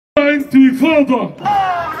Intifada!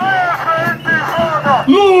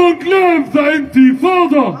 Long live the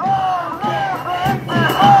Intifada!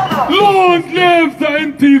 Long live the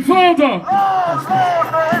Intifada!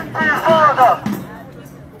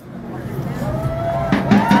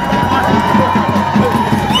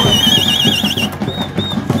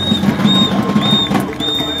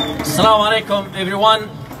 Assalamu alaikum everyone.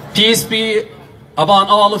 Peace be upon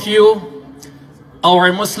all of you,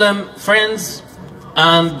 our Muslim friends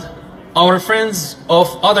and our friends of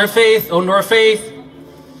other faith or no faith.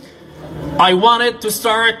 I wanted to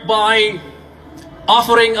start by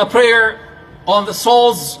offering a prayer on the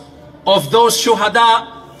souls of those shuhada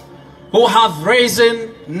who have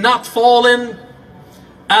risen, not fallen,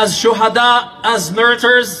 as shuhada, as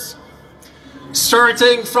martyrs,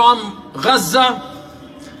 starting from Gaza,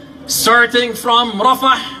 starting from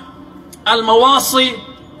Rafah, Al-Mawasi,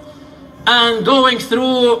 and going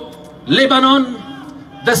through Lebanon,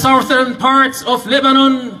 the southern parts of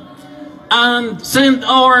Lebanon, and send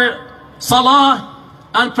our salah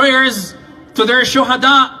and prayers to their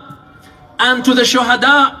shuhada and to the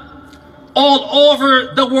shuhada all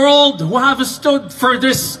over the world who have stood for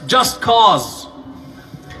this just cause.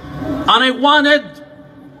 And I wanted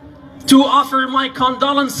to offer my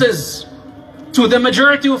condolences to the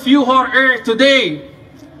majority of you who are here today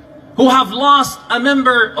who have lost a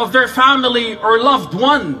member of their family or loved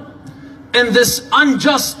one in this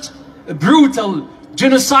unjust, brutal,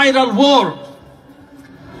 genocidal war.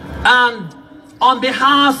 And on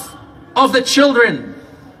behalf of the children,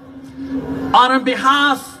 and on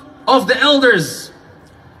behalf of the elders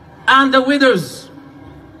and the widows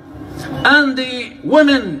and the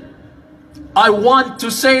women, I want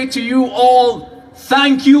to say to you all,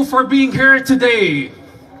 thank you for being here today.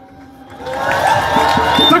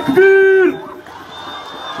 Takbir!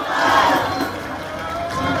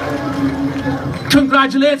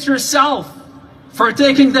 Congratulate yourself for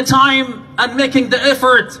taking the time and making the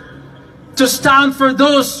effort to stand for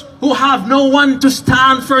those who have no one to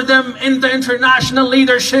stand for them in the international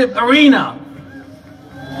leadership arena.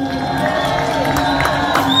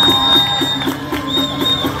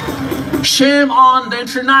 Shame on the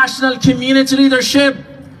international community leadership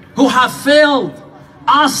who have failed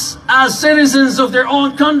us as citizens of their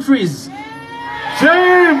own countries.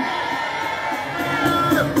 Shame!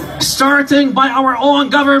 Starting by our own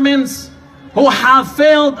governments who have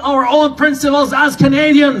failed our own principles as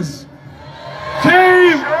Canadians.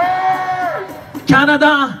 Shame!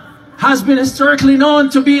 Canada has been historically known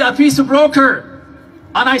to be a peace broker.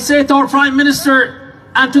 And I say to our Prime Minister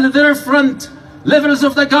and to the different levels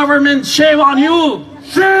of the government, shame on you!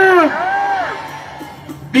 Shame!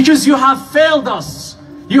 Because you have failed us.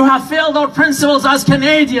 You have failed our principles as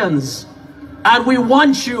Canadians. And we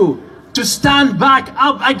want you to stand back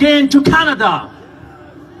up again to Canada.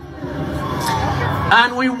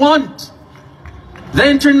 And we want the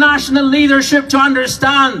international leadership to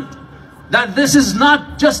understand that this is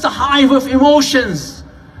not just a hive of emotions.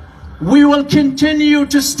 We will continue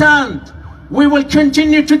to stand. We will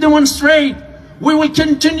continue to demonstrate. We will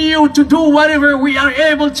continue to do whatever we are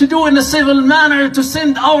able to do in a civil manner to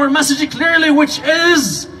send our message clearly, which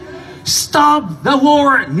is stop the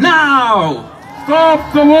war now.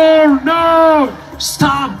 Stop the war now!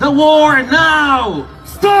 Stop the war now.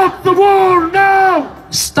 Stop the war now!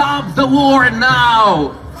 Stop the war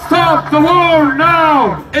now. Stop the war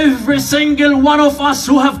now! Every single one of us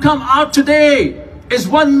who have come out today is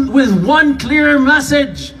with one clear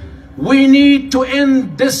message. We need to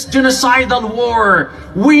end this genocidal war.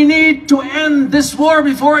 We need to end this war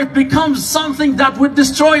before it becomes something that would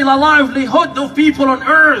destroy the livelihood of people on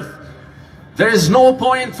earth. There is no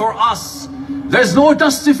point for us. There's no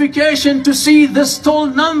justification to see this tall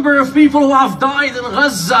number of people who have died in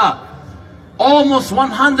Gaza. Almost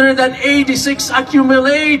 186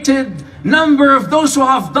 accumulated number of those who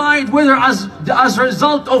have died, whether as a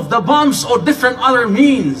result of the bombs or different other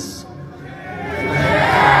means.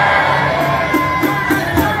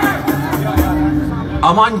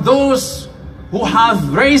 Among those who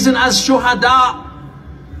have risen as shuhada,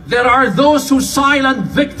 there are those who silent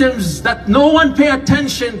victims that no one pay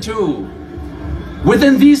attention to.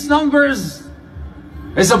 Within these numbers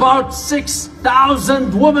is about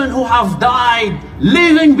 6,000 women who have died,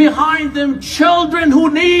 leaving behind them children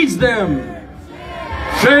who needs them.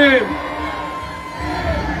 Shame.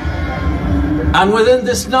 And within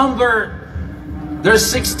this number, there's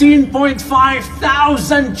 16.5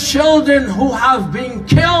 thousand children who have been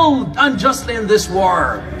killed unjustly in this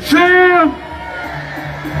war. Shame!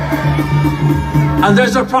 And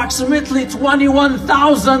there's approximately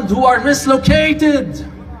 21,000 who are mislocated.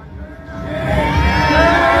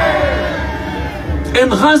 In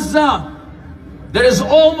Gaza, there is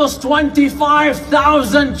almost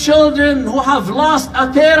 25,000 children who have lost a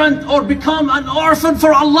parent or become an orphan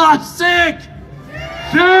for Allah's sake.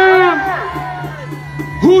 Shame!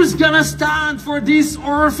 Who's gonna stand for these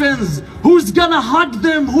orphans? Who's gonna hug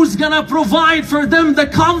them? Who's gonna provide for them the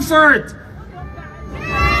comfort?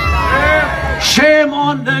 Shame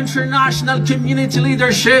on the international community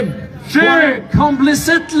leadership. Shame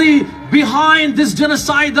complicitly behind this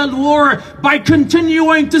genocidal war by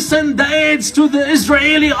continuing to send the aids to the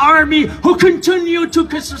Israeli army who continue to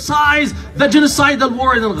criticize the genocidal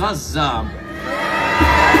war in Gaza.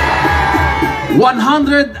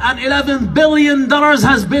 $111 billion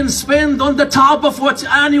has been spent on the top of what's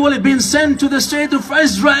annually been sent to the state of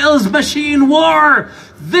Israel's machine war.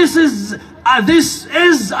 This is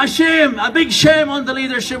a shame, a big shame on the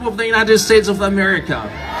leadership of the United States of America.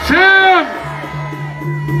 Shame!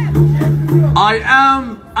 I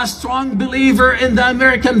am a strong believer in the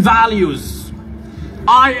American values.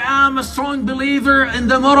 I am a strong believer in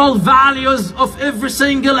the moral values of every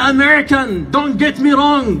single American. Don't get me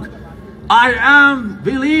wrong. I am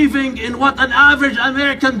believing in what an average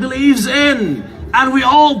American believes in. And we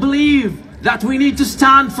all believe that we need to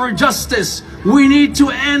stand for justice. We need to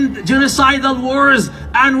end genocidal wars.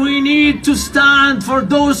 And we need to stand for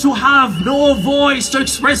those who have no voice to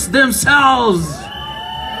express themselves.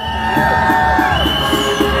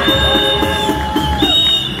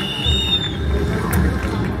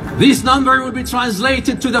 This number will be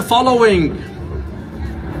translated to the following.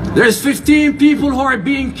 There's 15 people who are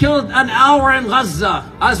being killed an hour in Gaza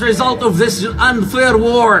as a result of this unfair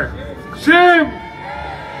war. Shame!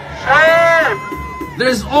 Shame!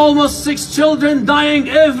 There's almost 6 children dying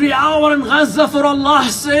every hour in Gaza for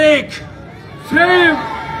Allah's sake. Shame!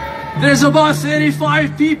 There's about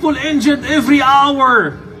 35 people injured every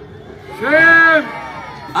hour. Shame!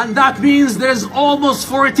 And that means there's almost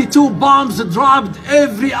 42 bombs dropped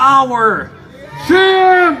every hour.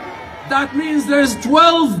 Shame! That means there's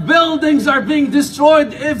 12 buildings are being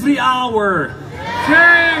destroyed every hour.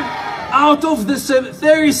 Shame! Out of the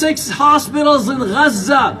 36 hospitals in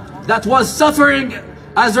Gaza that was suffering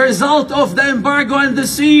as a result of the embargo and the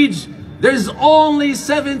siege, there's only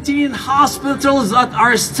 17 hospitals that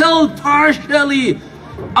are still partially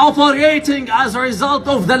operating as a result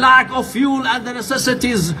of the lack of fuel and the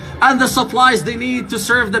necessities and the supplies they need to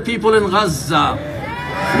serve the people in Gaza.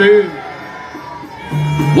 Shame!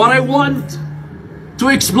 What I want to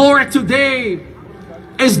explore today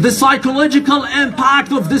is the psychological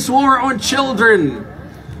impact of this war on children.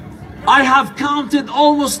 I have counted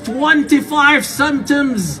almost 25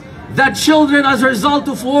 symptoms that children as a result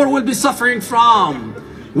of war will be suffering from.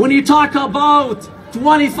 When you talk about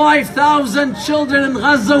 25,000 children in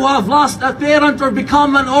Gaza who have lost a parent or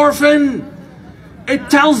become an orphan, it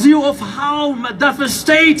tells you of how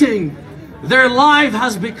devastating their life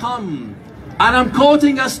has become. And I'm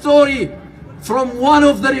quoting a story from one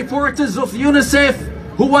of the reporters of UNICEF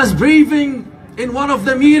who was briefing in one of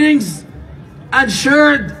the meetings and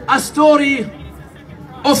shared a story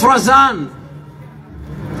of Razan.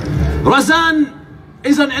 Razan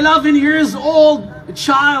is an 11 years old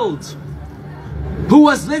child who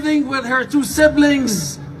was living with her 2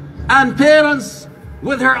 siblings and parents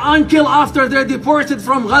with her uncle after they're deported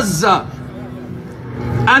from Gaza.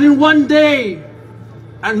 And in one day,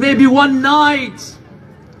 and maybe one night,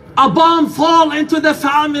 a bomb fell into the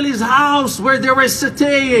family's house where they were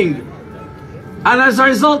staying. And as a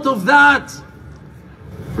result of that,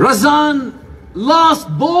 Razan lost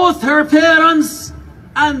both her parents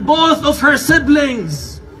and both of her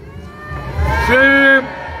siblings. Shame!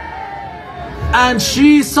 And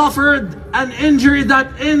she suffered an injury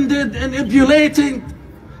that ended in amputating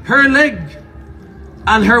her leg.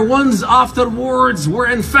 And her wounds afterwards were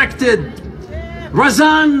infected.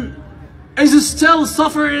 Razan is still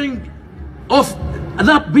suffering of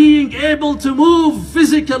not being able to move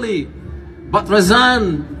physically. But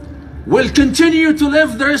Razan will continue to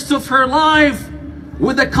live the rest of her life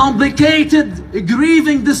with a complicated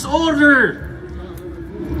grieving disorder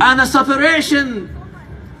and a separation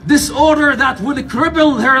disorder that will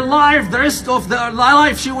cripple her life the rest of the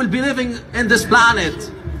life she will be living in this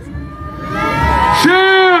planet.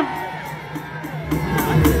 Shame!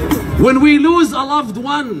 When we lose a loved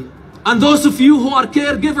one, and those of you who are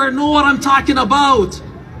caregivers know what I'm talking about,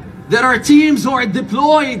 there are teams who are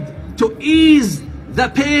deployed to ease the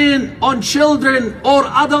pain on children or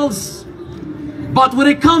adults. But when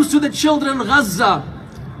it comes to the children in Gaza,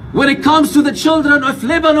 when it comes to the children of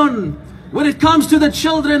Lebanon, when it comes to the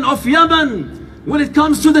children of Yemen, when it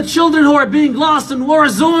comes to the children who are being lost in war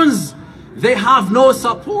zones, they have no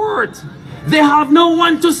support. They have no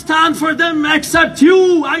one to stand for them except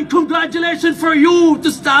you, and congratulations for you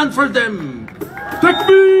to stand for them.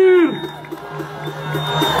 Takbir!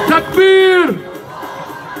 Takbir!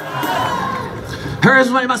 Here is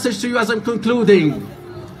my message to you as I'm concluding.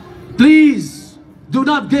 Please do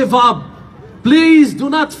not give up. Please do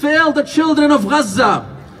not fail the children of Gaza.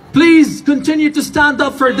 Please continue to stand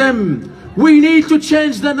up for them. We need to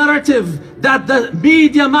change the narrative that the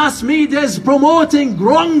media, mass media, is promoting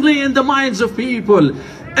wrongly in the minds of people.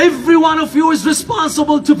 Every one of you is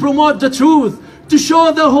responsible to promote the truth, to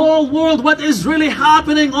show the whole world what is really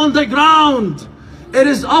happening on the ground. It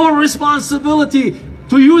is our responsibility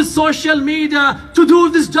to use social media to do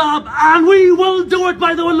this job, and we will do it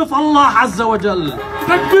by the will of Allah Azza wa Jal.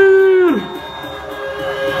 Takbir!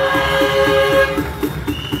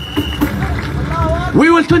 We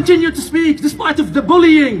will continue to speak despite of the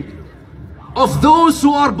bullying of those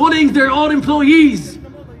who are bullying their own employees,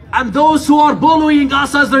 and those who are bullying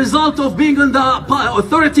us as a result of being in the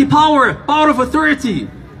power of authority.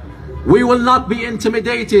 We will not be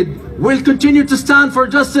intimidated. We'll continue to stand for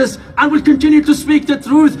justice, and we'll continue to speak the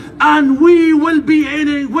truth, and we will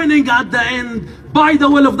be winning at the end by the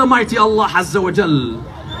will of the mighty Allah Azza wa Jal.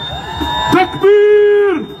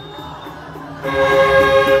 Takbir!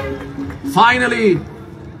 Finally,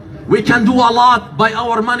 we can do a lot by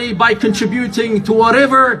our money, by contributing to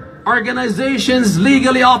whatever organizations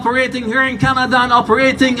legally operating here in Canada and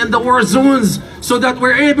operating in the war zones, so that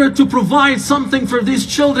we're able to provide something for these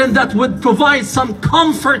children that would provide some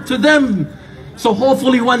comfort to them. So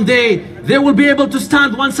hopefully one day they will be able to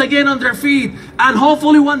stand once again on their feet, and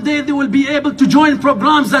hopefully one day they will be able to join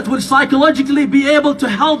programs that will psychologically be able to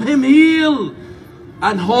help him heal.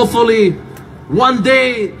 And hopefully one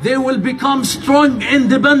day they will become strong,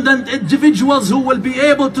 independent individuals who will be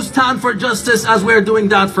able to stand for justice as we're doing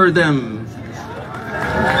that for them.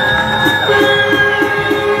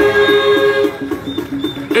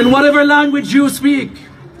 In whatever language you speak,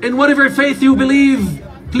 in whatever faith you believe,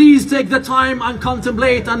 please take the time and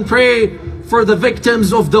contemplate and pray for the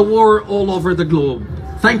victims of the war all over the globe.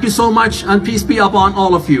 Thank you so much, and peace be upon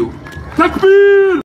all of you. Takbir!